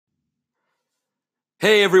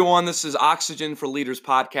Hey everyone, this is Oxygen for Leaders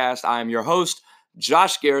podcast. I am your host,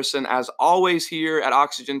 Josh Garrison. As always, here at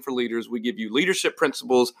Oxygen for Leaders, we give you leadership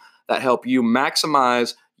principles that help you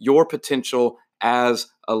maximize your potential as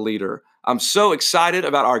a leader. I'm so excited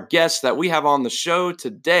about our guest that we have on the show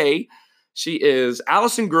today. She is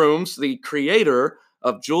Allison Grooms, the creator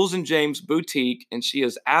of Jules and James Boutique, and she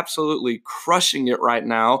is absolutely crushing it right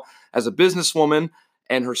now as a businesswoman.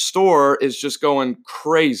 And her store is just going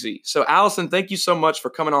crazy. So, Allison, thank you so much for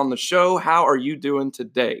coming on the show. How are you doing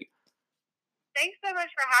today? Thanks so much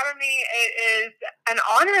for having me. It is an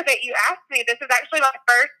honor that you asked me. This is actually my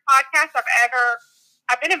first podcast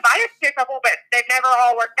I've been invited to a couple, but they've never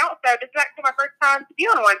all worked out. So this is actually my first time to be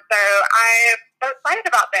on one. So I am so excited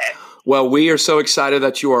about this. Well, we are so excited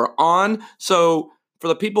that you are on. So for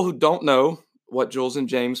the people who don't know what Jules and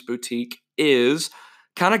James Boutique is,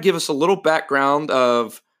 kind of give us a little background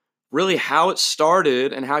of really how it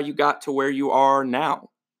started and how you got to where you are now.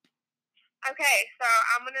 Okay, so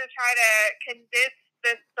I'm going to try to condense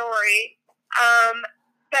this story.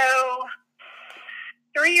 So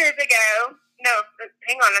 3 years ago, no,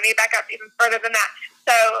 hang on, I need to back up even further than that.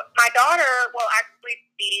 So my daughter will actually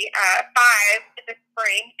be 5 in the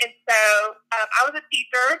spring, and so I was a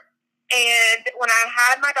teacher. And when I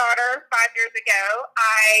had my daughter 5 years ago,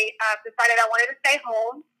 I decided I wanted to stay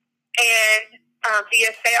home and be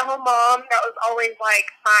a stay-at-home mom. That was always like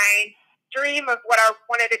my dream of what I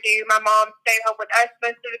wanted to do. My mom stayed home with us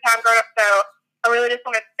most of the time growing up, so I really just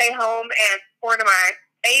wanted to stay home and pour into my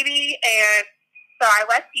baby. And so I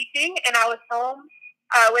left teaching, and I was home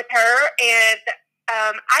with her. And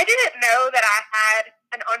I didn't know that I had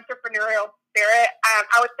an entrepreneurial spirit.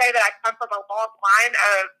 I would say that I come from a long line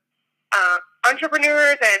of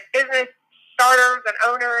entrepreneurs and business starters and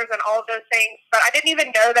owners and all of those things, but I didn't even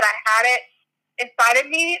know that I had it inside of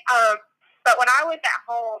me. But when I was at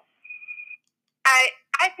home,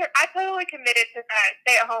 I totally committed to that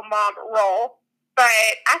stay-at-home mom role. But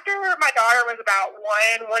after my daughter was about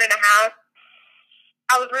one and a half,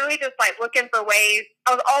 I was really just like looking for ways.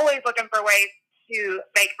 I was always looking for ways to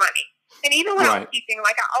make money. And even when I was teaching,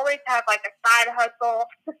 like I always had like a side hustle.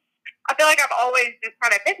 I feel like I've always just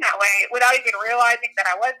kind of been that way without even realizing that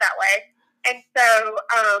I was that way. And so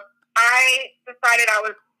I decided I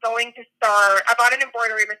was going to start. I bought an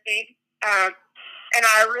embroidery machine, and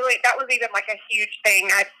that was even like a huge thing.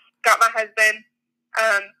 I got my husband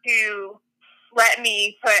to let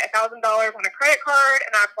me put $1,000 on a credit card,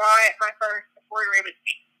 and I bought my first embroidery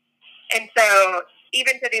machine. And so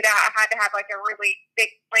even to do that, I had to have like a really big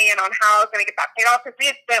plan on how I was going to get that paid off, because we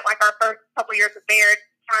had spent like our first couple years of marriage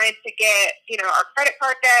trying to get, our credit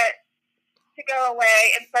card debt to go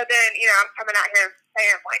away. And so then, I'm coming out here and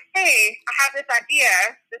saying like, hey, I have this idea,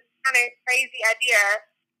 this kind of crazy idea.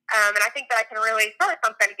 And I think that I can really start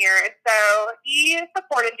something here. And so he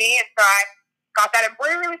supported me. And so I got that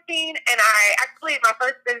embroidery machine. And my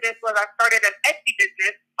first business was I started an Etsy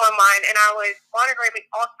business online, and I was monograming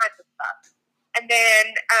all kinds of stuff. And then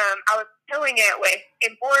I was killing it with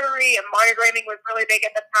embroidery, and monogramming was really big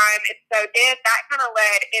at the time. And so then that kind of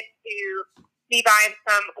led into me buying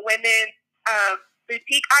some women's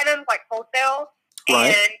boutique items like wholesale.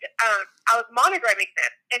 Right. And I was monogramming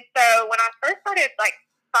them. And so when I first started like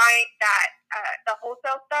buying that the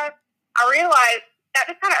wholesale stuff, I realized that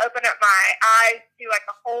just kind of opened up my eyes to like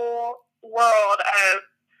a whole world of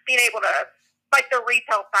being able to like the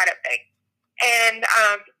retail side of things. And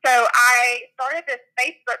so I started this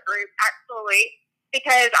Facebook group actually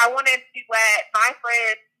because I wanted to let my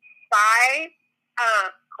friends buy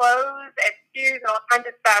clothes and shoes and all kinds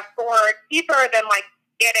of stuff for cheaper than like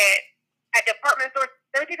get it at department stores.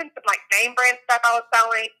 There was even some like name brand stuff I was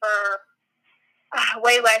selling for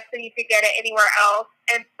way less than you could get it anywhere else.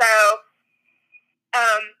 And so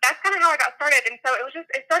that's kind of how I got started. And so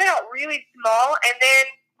it started out really small, and then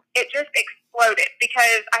it just exploded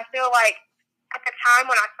because I feel like at the time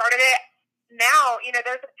when I started it, now,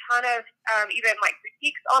 there's a ton of even like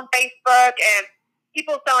boutiques on Facebook and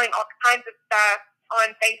people selling all kinds of stuff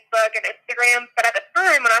on Facebook and Instagram. But at the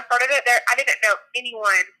time when I started it, I didn't know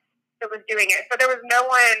anyone that was doing it. So there was no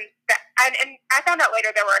one and I found out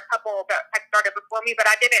later there were a couple that had started before me, but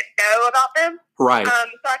I didn't know about them. Right.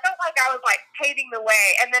 So I felt like I was like paving the way.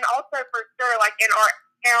 And then also for sure, like in our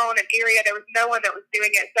town and area, there was no one that was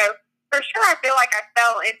doing it. So for sure, I feel like I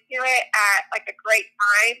fell into it at like a great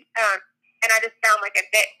time, and I just found like a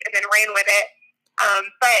niche and then ran with it.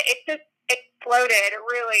 But it just exploded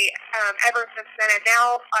really ever since then. And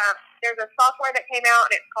now there's a software that came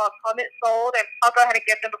out, and it's called Comment Sold. And I'll go ahead and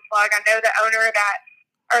give them a plug. I know the owner that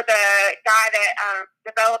or the guy that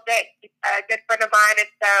developed it, he's a good friend of mine, and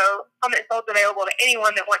so Home and Sold is available to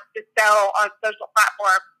anyone that wants to sell on social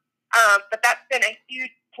platforms. But that's been a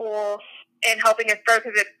huge tool in helping us grow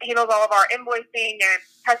because it handles all of our invoicing and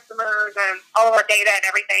customers and all of our data and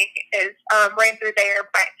everything is ran through there.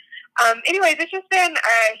 But anyways, it's just been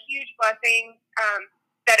a huge blessing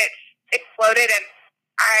that it's exploded, and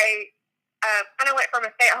I kind of went from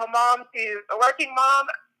a stay-at-home mom to a working mom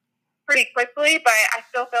pretty quickly, but I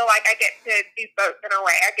still feel like I get to do both in a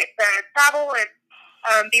way. I get to travel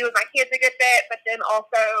and be with my kids a good bit, but then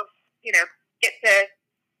also, get to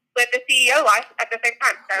live the CEO life at the same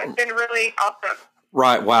time. So it's been really awesome.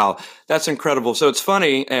 Right. Wow. That's incredible. So it's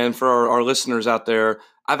funny. And for our listeners out there,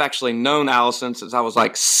 I've actually known Allison since I was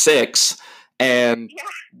like 6. And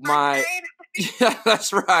yeah,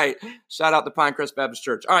 that's right. Shout out to Pinecrest Baptist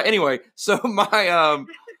Church. All right. Anyway, so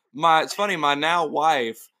it's funny. My now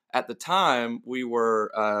wife, at the time, we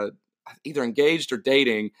were either engaged or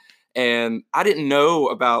dating, and I didn't know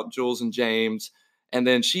about Jules and James. And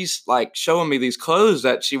then she's like showing me these clothes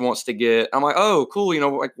that she wants to get. I'm like, oh, cool.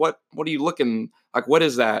 Like what are you looking like? What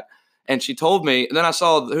is that? And she told me, and then I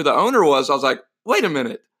saw who the owner was. I was like, wait a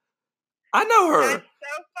minute. I know her. That's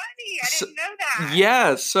so funny. I didn't know that.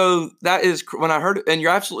 Yeah. So that is when I heard it, and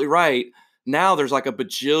you're absolutely right. Now there's like a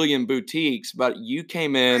bajillion boutiques, but you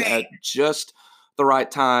came in at just the right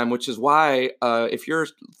time, which is why if you're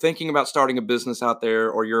thinking about starting a business out there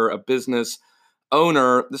or you're a business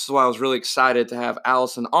owner, this is why I was really excited to have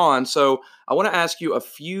Allison on. So I want to ask you a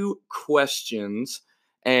few questions.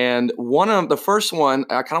 And the first one,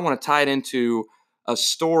 I kind of want to tie it into a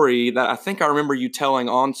story that I think I remember you telling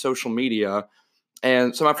on social media.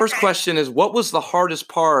 And so my first question is, what was the hardest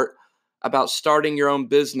part about starting your own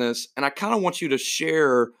business? And I kind of want you to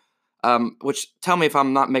share, which tell me if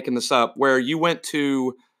I'm not making this up, where you went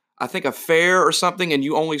to, I think, a fair or something, and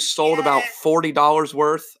you only sold about $40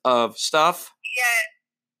 worth of stuff.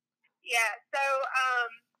 Yeah. So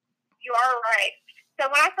you are right. So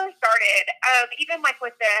when I first started, even like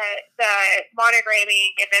with the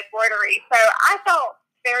monogramming and the embroidery, so I felt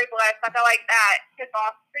very blessed. I felt like that took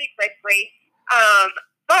off pretty quickly.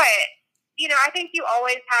 But I think you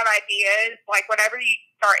always have ideas. Like whenever you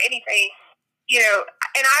start anything,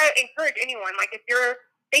 and I encourage anyone, like if you're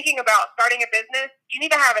thinking about starting a business, you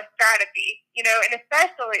need to have a strategy. And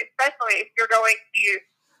especially if you're going to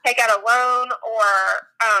take out a loan or,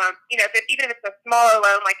 even if it's a smaller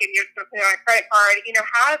loan, like if you're putting on a credit card,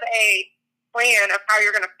 have a plan of how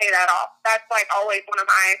you're going to pay that off. That's like always one of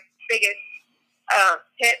my biggest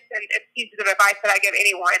tips and pieces of advice that I give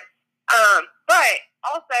anyone. But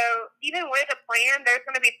also, even with a plan, there's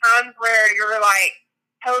going to be times where you're like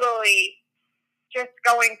totally just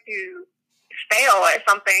going to fail at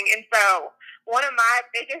something. And so one of my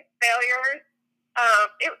biggest failures,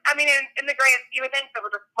 in the grand scheme of things, it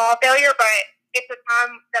was a small failure, but it's a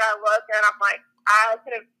time that I look and I'm like, I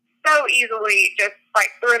could have so easily just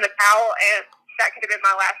like threw in the towel, and that could have been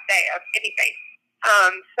my last day of anything.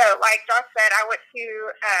 So like Josh said, I went to,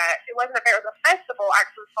 it wasn't a fair, it was a festival,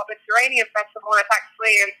 actually. It's called the Geranium Festival, and it's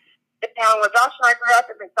actually in the town where Josh and I grew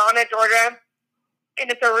up in McDonough, Georgia. And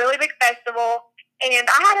it's a really big festival. And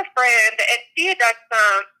I had a friend, and she had done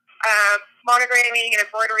some monogramming and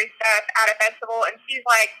embroidery stuff at a festival, and she's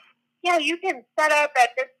like, yeah, you can set up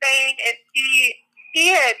at this thing. And she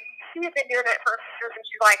had been doing it for years, and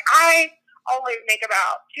she's like, I always make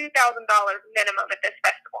about $2,000 minimum at this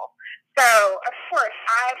festival. So of course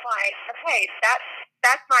I'm like, okay,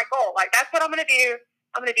 that's my goal. Like that's what I'm gonna do.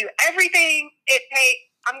 I'm gonna do everything it takes.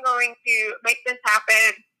 I'm going to make this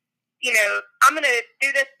happen. I'm gonna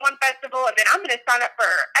do this one festival, and then I'm gonna sign up for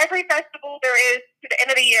every festival there is to the end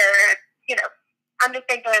of the year. And, I'm just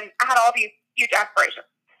thinking I had all these huge aspirations.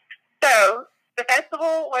 So the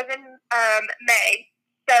festival was in May.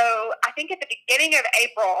 So I think at the beginning of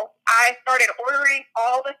April, I started ordering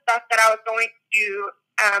all the stuff that I was going to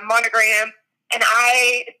monogram, and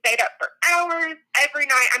I stayed up for hours every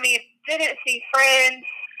night. I mean, didn't see friends,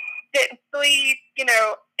 didn't sleep.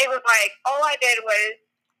 It was like all I did was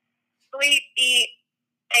sleep, eat,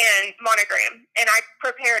 and monogram, and I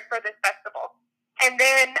prepared for this festival. And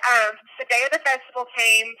then the day of the festival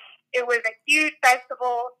came. It was a huge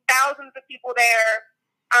festival, thousands of people there.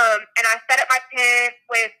 And I set up my tent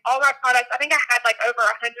with all my products. I think I had like over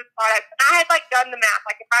 100 products. And I had like done the math.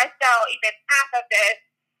 Like if I sell even half of this,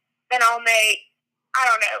 then I'll make, I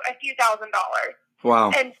don't know, a few $1,000s.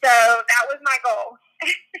 Wow. And so that was my goal.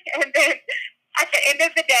 And then at the end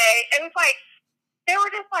of the day, it was like, they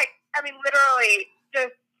were just like, literally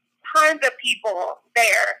just tons of people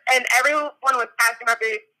there. And everyone was passing my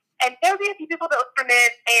booth. And there would be a few people that would come in,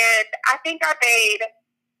 and I think I made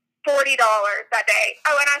 $40 that day.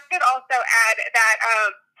 Oh, and I should also add that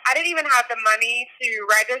I didn't even have the money to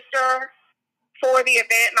register for the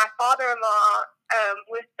event. My father-in-law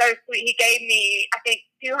was so sweet. He gave me, I think,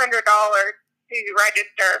 $200 to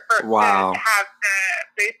register to have the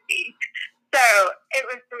booth fee. So it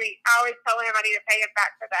was sweet. I always tell him I need to pay him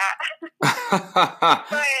back for that.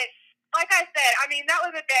 But like I said, I mean, that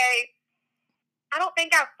was a day. I don't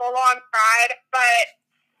think I full-on cried, but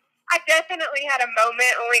I definitely had a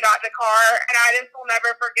moment when we got in the car, and I just will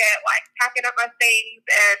never forget, like, packing up my things,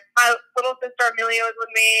 and my little sister Amelia was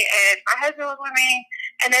with me, and my husband was with me,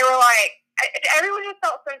 and they were like, everyone just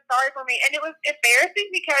felt so sorry for me, and it was embarrassing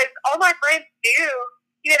because all my friends knew,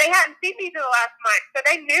 they hadn't seen me for the last month, so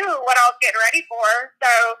they knew what I was getting ready for,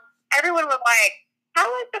 so everyone was like, how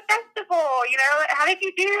was the festival, how did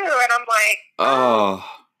you do, and I'm like, oh,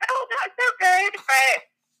 not so good, but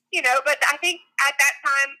I think at that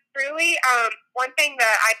time, truly, one thing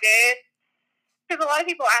that I did, because a lot of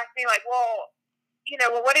people ask me, like, well,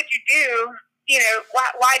 what did you do?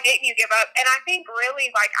 Why didn't you give up? And I think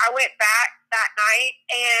really, like, I went back that night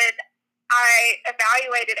and I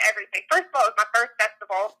evaluated everything. First of all, it was my first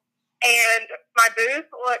festival, and my booth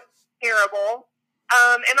looked terrible,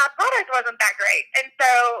 and my product wasn't that great. And so,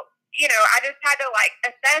 I just had to, like,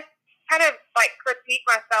 assess, kind of, like, critique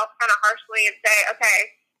myself kind of harshly and say, okay,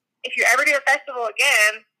 if you ever do a festival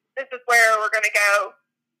again, this is where we're going to go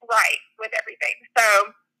right with everything.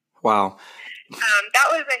 So, wow, that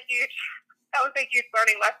was a huge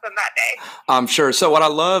learning lesson that day. I'm sure. So what I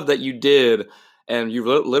love that you did, and you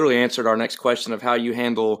literally answered our next question of how you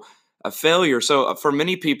handle a failure. So for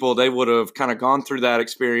many people, they would have kind of gone through that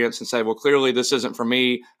experience and say, well, clearly this isn't for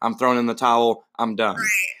me. I'm throwing in the towel. I'm done.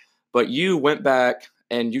 Right. But you went back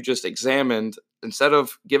and you just examined, instead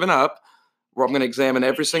of giving up, where I'm going to examine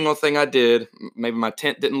every single thing I did. Maybe my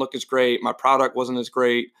tent didn't look as great. My product wasn't as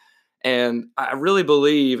great. And I really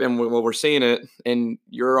believe, and we're seeing it in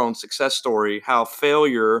your own success story, how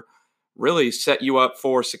failure really set you up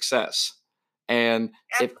for success. And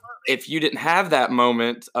if you didn't have that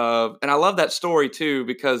moment of, and I love that story too,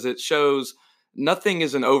 because it shows nothing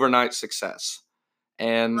is an overnight success.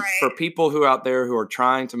 And right. For people who out there who are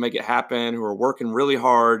trying to make it happen, who are working really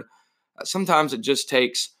hard, sometimes it just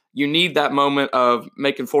takes, you need that moment of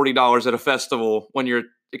making $40 at a festival when you're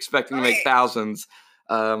expecting to make thousands,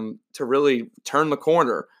 to really turn the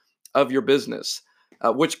corner of your business,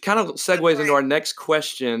 which kind of segues into our next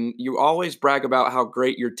question. You always brag about how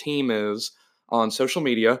great your team is on social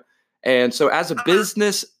media. And so as a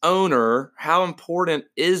business owner, how important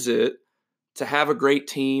is it to have a great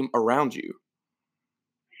team around you?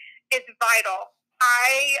 It's vital.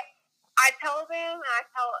 I tell them, and I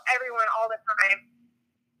tell everyone all the time,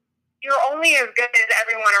 you're only as good as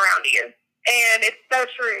everyone around you. And it's so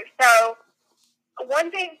true. So one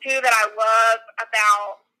thing, too, that I love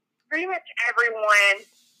about pretty much everyone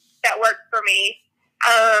that works for me,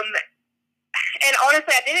 and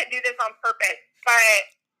honestly, I didn't do this on purpose, but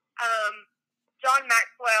John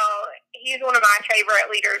Maxwell, he's one of my favorite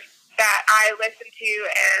leaders that I listen to,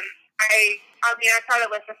 and I try to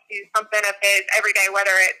listen to something of his every day,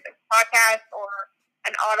 whether it's a podcast or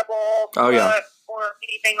an Audible book or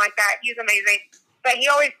anything like that. He's amazing. But he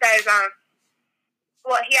always says,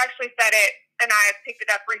 he actually said it, and I picked it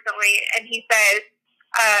up recently, and he says,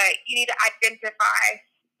 you need to identify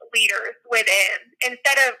leaders within.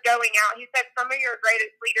 Instead of going out, he said some of your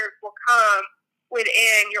greatest leaders will come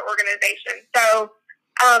within your organization. So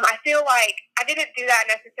I feel like I didn't do that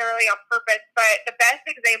necessarily on purpose, but the best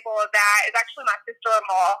example of that is actually my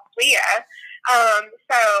sister-in-law, Leah.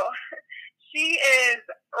 So she is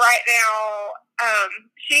right now,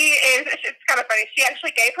 it's kind of funny. She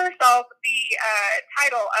actually gave herself the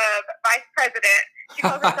title of vice president. She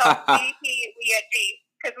calls herself VP Leah G,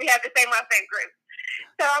 because we have the same last name group.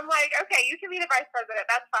 So I'm like, okay, you can be the vice president.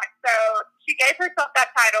 That's fine. So she gave herself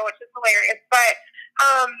that title, which is hilarious. But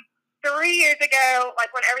 3 years ago, like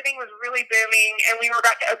when everything was really booming and we were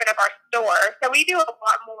about to open up our store, so we do a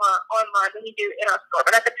lot more online than we do in our store.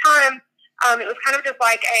 But at the time, it was kind of just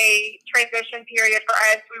like a transition period for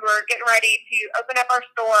us. We were getting ready to open up our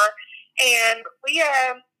store. And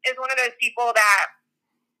Leah is one of those people that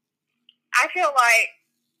I feel like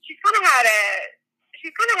she's kind of had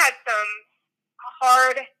some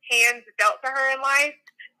hard hands dealt to her in life,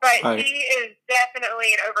 but she is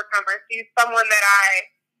definitely an overcomer. She's someone that I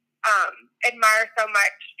admire so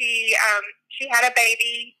much. She had a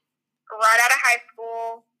baby right out of high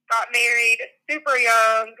school, got married super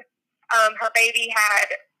young. Her baby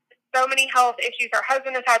had so many health issues. Her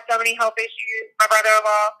husband has had so many health issues, my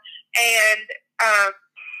brother-in-law, and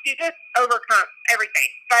she just overcomes everything.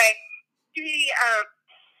 But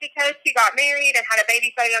because she got married and had a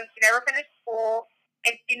baby so young, she never finished school,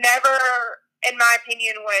 and she never, in my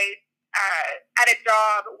opinion, was at a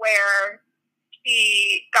job where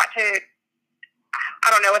she got to,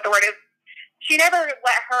 I don't know what the word is, she never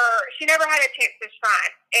had a chance to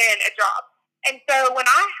shine in a job. And so when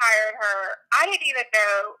I hired her, I didn't even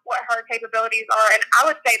know what her capabilities are, and I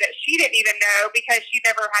would say that she didn't even know because she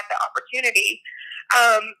never had the opportunity.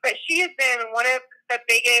 But she has been one of the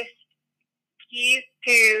biggest keys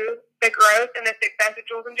to the growth and the success of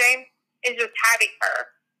Jules and James is just having her.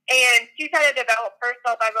 And she's had to develop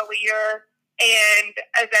herself as a leader and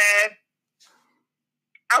as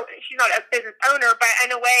she's not a business owner, but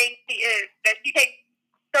in a way she is. That she takes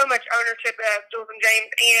so much ownership of Jules and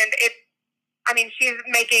James, and she's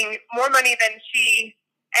making more money than she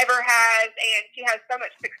ever has, and she has so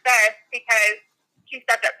much success because she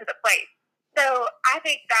stepped up to the plate. So I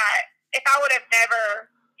think that if I would have never,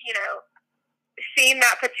 seen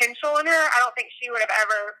that potential in her, I don't think she would have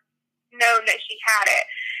ever known that she had it.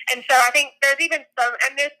 And so I think there's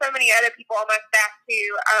so many other people on my staff too.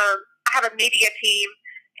 I have a media team,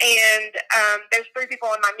 and there's 3 people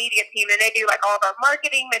on my media team, and they do like all of our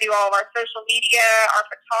marketing, they do all of our social media, our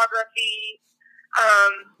photography,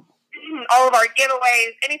 all of our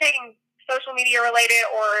giveaways, anything social media related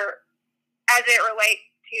or as it relates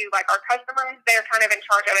to like our customers, they're kind of in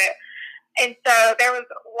charge of it. And so there was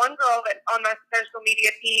one girl that's on my social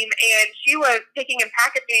media team, and she was picking and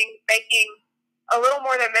packaging, making a little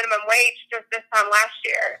more than minimum wage just this time last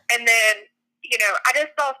year. And then, I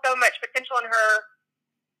just saw so much potential in her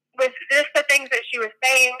with just the things that she was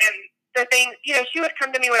saying and the things, she would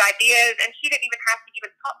come to me with ideas, and she didn't even have to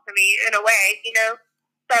even talk to me in a way,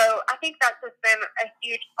 So I think that's just been a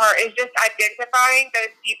huge part, is just identifying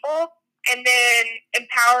those people and then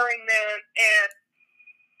empowering them, and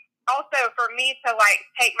also for me to like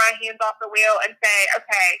take my hands off the wheel and say,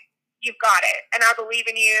 okay, you've got it, and I believe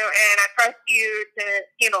in you, and I trust you to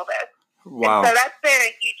handle this. Wow. And so that's been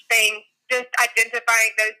a huge thing, just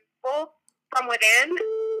identifying those people from within.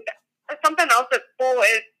 Something else that's cool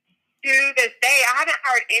is, to this day, I haven't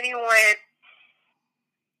hired anyone.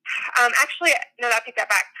 Actually, no, I take that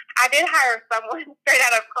back. I did hire someone straight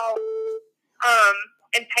out of college,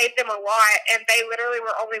 and paid them a lot, and they literally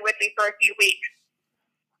were only with me for a few weeks.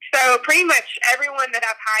 So pretty much everyone that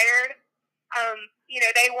I've hired,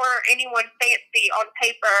 they weren't anyone fancy on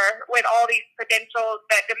paper with all these credentials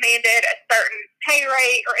that demanded a certain pay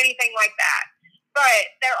rate or anything like that.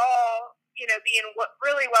 But they're all, being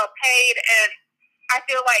really well paid, and I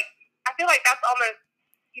feel like that's almost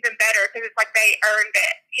even better because it's like they earned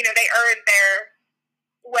it. They earned their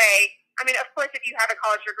way. I mean, of course, if you have a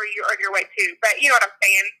college degree, you earn your way too. But you know what I'm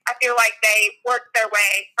saying? I feel like they worked their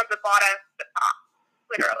way from the bottom to the top,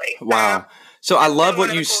 literally. Wow. So I love what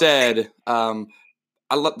you cool said.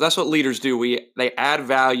 That's what leaders do. They add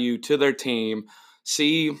value to their team,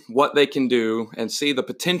 see what they can do, and see the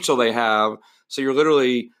potential they have. So you're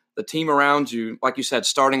literally the team around you, like you said,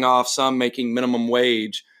 starting off, some making minimum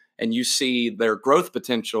wage, and you see their growth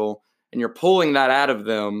potential, and you're pulling that out of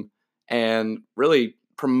them and really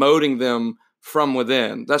promoting them from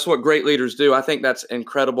within. That's what great leaders do. I think that's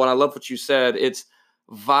incredible. And I love what you said. It's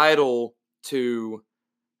vital to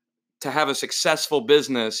have a successful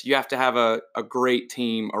business. You have to have a great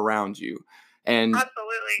team around you. And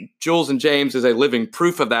Absolutely. Jules and James is a living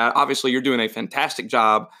proof of that. Obviously, you're doing a fantastic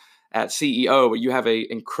job at CEO, but you have an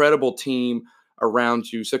incredible team around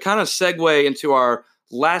you. So kind of segue into our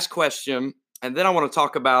last question. And then I want to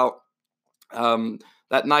talk about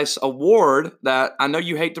that nice award that I know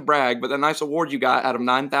you hate to brag, but that nice award you got out of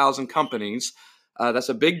 9,000 companies. That's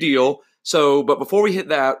a big deal. So, but before we hit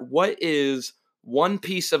that, what is one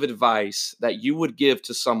piece of advice that you would give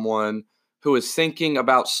to someone who is thinking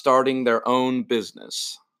about starting their own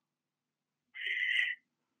business?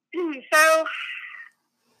 So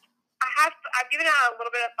I've given it a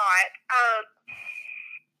little bit of thought.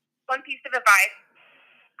 One piece of advice.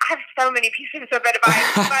 I have so many pieces of advice,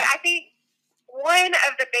 but I think one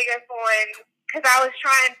of the biggest ones, because I was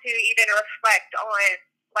trying to even reflect on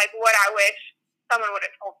like what I wish someone would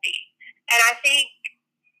have told me, and I think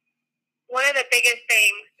one of the biggest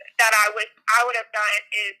things that I wish I would have done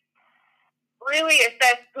is really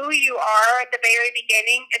assess who you are at the very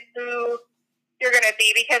beginning and who you're going to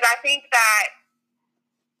be, because I think that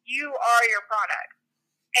you are your product,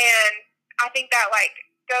 and I think that like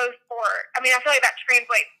goes for. I mean, I feel like that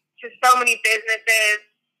translates to so many businesses.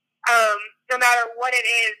 No matter what it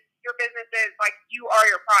is, your business is like you are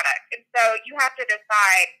your product, and so you have to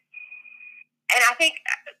decide. And I think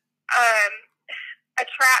a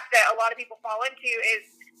trap that a lot of people fall into is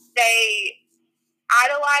they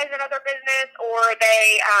idolize another business, or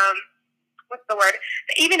they, what's the word?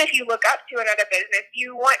 Even if you look up to another business,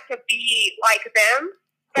 you want to be like them,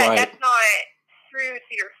 but that's not true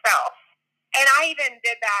to yourself. And I even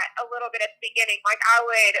did that a little bit at the beginning. Like, I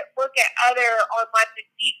would look at other online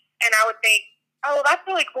boutiques, and I would think, oh, that's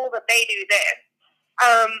really cool that they do this.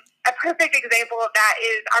 A perfect example of that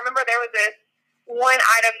is, I remember there was this one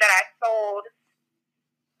item that I sold,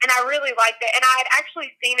 and I really liked it. And I had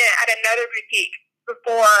actually seen it at another boutique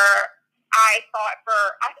before I bought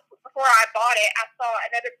it. I saw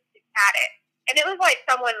another boutique had it. And it was like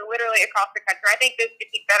someone literally across the country. I think this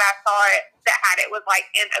boutique that I saw it that had it was like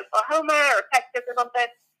in Oklahoma or Texas or something.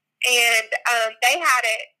 And they had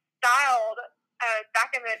it styled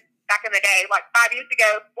back in the day, like 5 years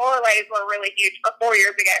ago. Floor lays were really huge, or 4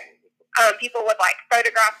 years ago. People would like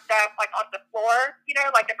photograph stuff like on the floor,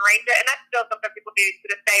 like arrange it. And that's still something people do to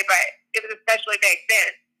this day, but it was especially big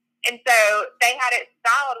then. And so they had it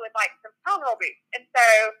styled with like some cowgirl boots. And so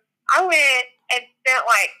I went and spent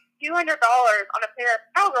like $200 on a pair of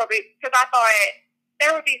cowgirl boots, because I thought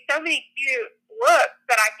there would be so many cute looks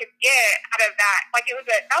that I could get out of that. Like,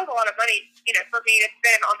 that was a lot of money, for me to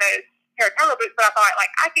spend on those pair of cowgirl boots. But I thought,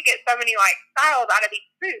 like, I could get so many like styles out of these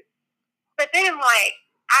boots. But then, like,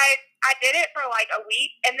 I did it for like a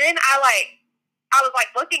week, and then I was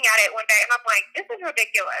like looking at it one day, and I'm like, this is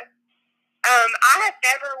ridiculous. I have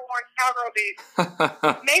never worn cowgirl boots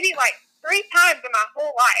maybe like 3 times in my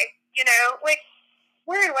whole life, which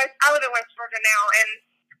I live in West Georgia now, and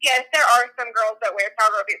yes, there are some girls that wear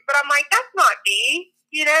cowgirl boots, but I'm like, that's not me.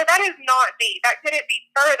 That is not me. That couldn't be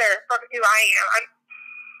further from who I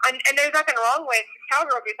am. And there's nothing wrong with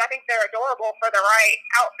cowgirl boots. I think they're adorable for the right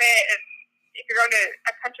outfit, and if you're going to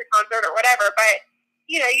a country concert or whatever. But,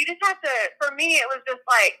 you just have to, for me, it was just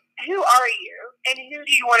like, who are you and who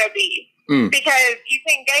do you want to be? Because you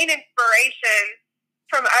can gain inspiration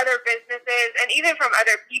from other businesses and even from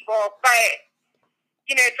other people. But,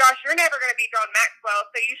 Josh, you're never going to be John Maxwell,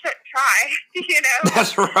 so you shouldn't try,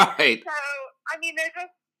 That's right. So, and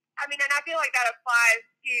I feel like that applies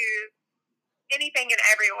to anything and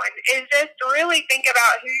everyone, is just really think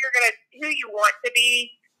about who you want to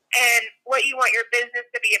be and what you want your business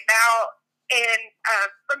to be about. And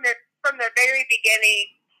from the very beginning,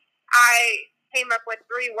 I came up with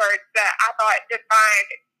 3 words that I thought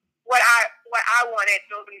defined what I wanted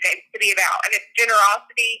Jules and James to be about, and it's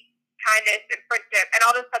generosity, kindness, and friendship. And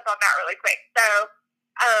I'll just touch on that really quick. So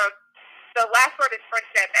the last word is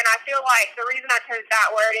friendship, and I feel like the reason I chose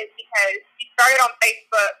that word is because we started on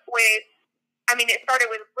Facebook it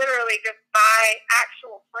started with literally just my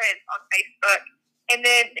actual friends on Facebook. And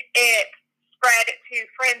then it spread to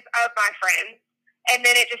friends of my friends. And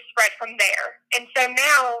then it just spread from there. And so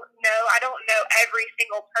now, no, I don't know every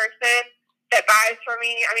single person that buys from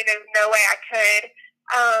me. There's no way I could.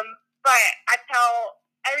 But I tell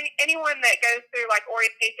anyone that goes through like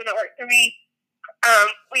orientation that works for me,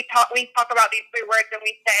 we talk about these 3 words, and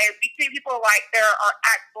we say, we treat people like they're our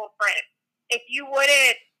actual friends. If you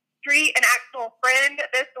wouldn't treat an actual friend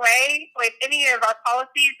this way with any of our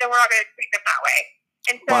policies, then we're not going to treat them that way.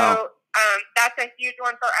 And so that's a huge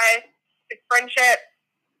one for us. It's friendship,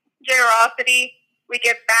 generosity. We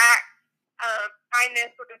give back,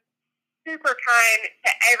 kindness. We're just super kind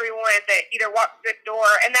to everyone that either walks through the door,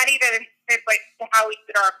 and that even translates to how we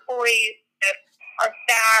treat our employees, our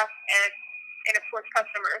staff, and of course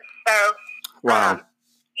customers. So,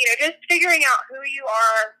 just figuring out who you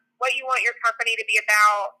are, what you want your company to be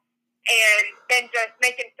about, and then just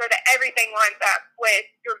making sure that everything lines up with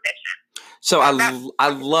your mission. So I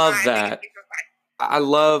love that. I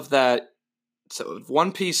love that. So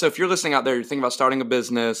one piece, so if you're listening out there, you're thinking about starting a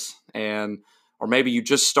business, or maybe you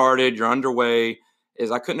just started, you're underway, is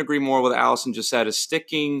I couldn't agree more with what Allison just said, is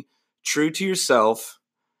sticking true to yourself,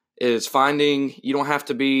 is finding, you don't have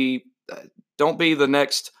to be, don't be the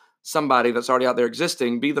next somebody that's already out there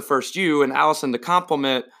existing, be the first you. And Allison, to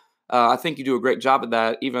compliment, I think you do a great job at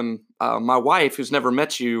that. Even my wife, who's never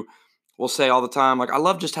met you, will say all the time, like, I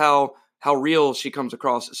love just how real she comes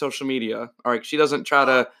across at social media. All right, she doesn't try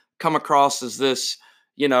to come across as this,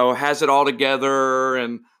 has it all together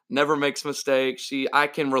and never makes mistakes. I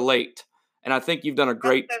can relate. And I think you've done a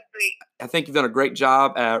great,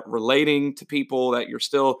 job at relating to people, that you're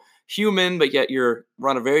still human, but yet you're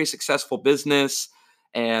run a very successful business.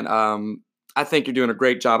 And I think you're doing a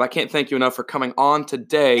great job. I can't thank you enough for coming on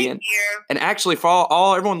today. Thank you. And actually, for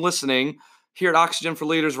everyone listening here at Oxygen for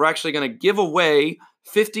Leaders, we're actually going to give away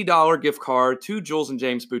 $50 gift card to Jules and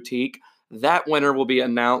James Boutique. That winner will be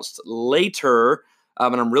announced later,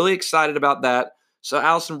 and I'm really excited about that. So,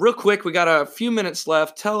 Allison, real quick, we got a few minutes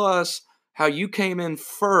left. Tell us how you came in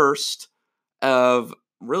first of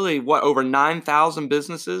really over 9,000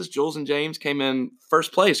 businesses. Jules and James came in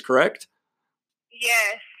first place, correct?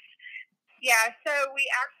 Yes. Yeah. So we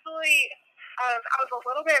actually, I was a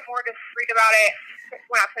little bit more discreet about it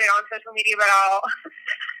when I put it on social media, but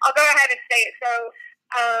I'll go ahead and say it. So,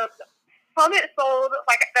 Comet Sold,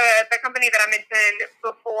 like the company that I mentioned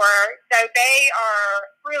before, so they are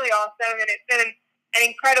really awesome, and it's been an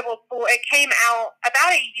incredible tool. It came out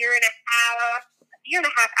about a year and a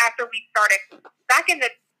half after we started. Back in the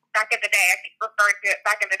day, I keep referring to it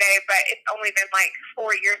back in the day, but it's only been like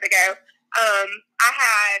 4 years ago. I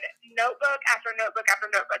had notebook after notebook after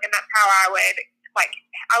notebook, and that's how I would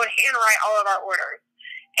handwrite all of our orders,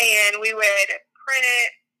 and we would print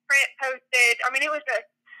postage. I mean, it was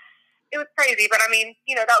crazy, but I mean,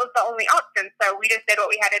 that was the only option, so we just did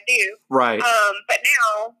what we had to do. Right. But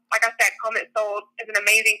now, like I said, Comet Sold is an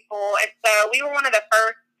amazing tool, and so we were one of the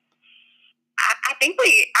first. I think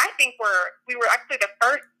we were actually the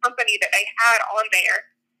first company that they had on there.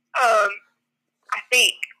 I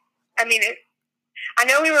think. I mean, I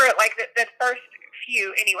know we were like the first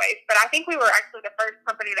few, anyways, but I think we were actually the first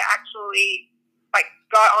company that actually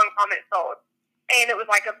got on Comet Sold. And it was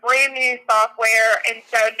like a brand new software. And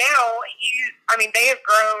so now they have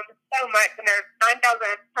grown so much, and there's 9,000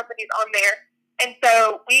 companies on there. And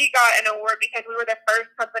so we got an award because we were the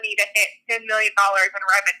first company to hit $10 million in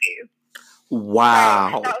revenue.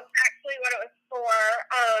 Wow. So that was actually what it was for.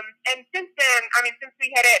 And since then, since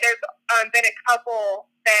we hit it, there's been a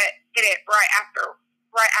couple that hit it right after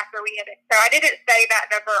we hit it. So I didn't say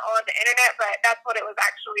that number on the internet, but that's what it was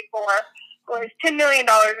actually for. Was $10 million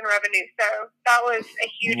in revenue. So that was a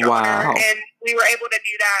huge honor, and we were able to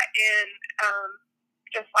do that in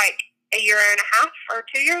just like a year and a half or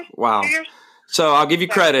 2 years. Wow. 2 years. So I'll give you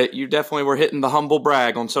credit. You definitely were hitting the humble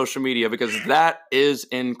brag on social media, because that is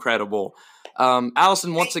incredible.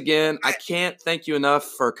 Allison, once again, I can't thank you enough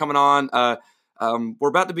for coming on. We're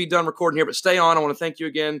about to be done recording here, but stay on. I want to thank you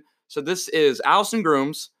again. So this is Allison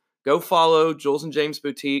Grooms. Go follow Jules and James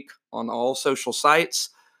Boutique on all social sites.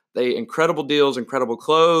 They incredible deals, incredible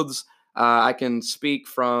clothes. I can speak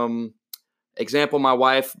from example. My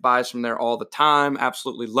wife buys from there all the time.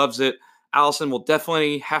 Absolutely loves it. Allison, we'll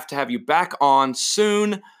definitely have to have you back on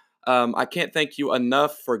soon. I can't thank you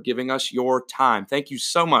enough for giving us your time. Thank you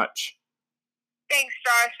so much. Thanks,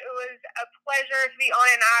 Josh. It was a pleasure to be on,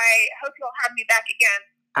 and I hope you'll have me back again.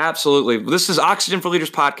 Absolutely. This is Oxygen for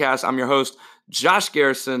Leaders podcast. I'm your host, Josh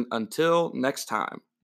Garrison. Until next time.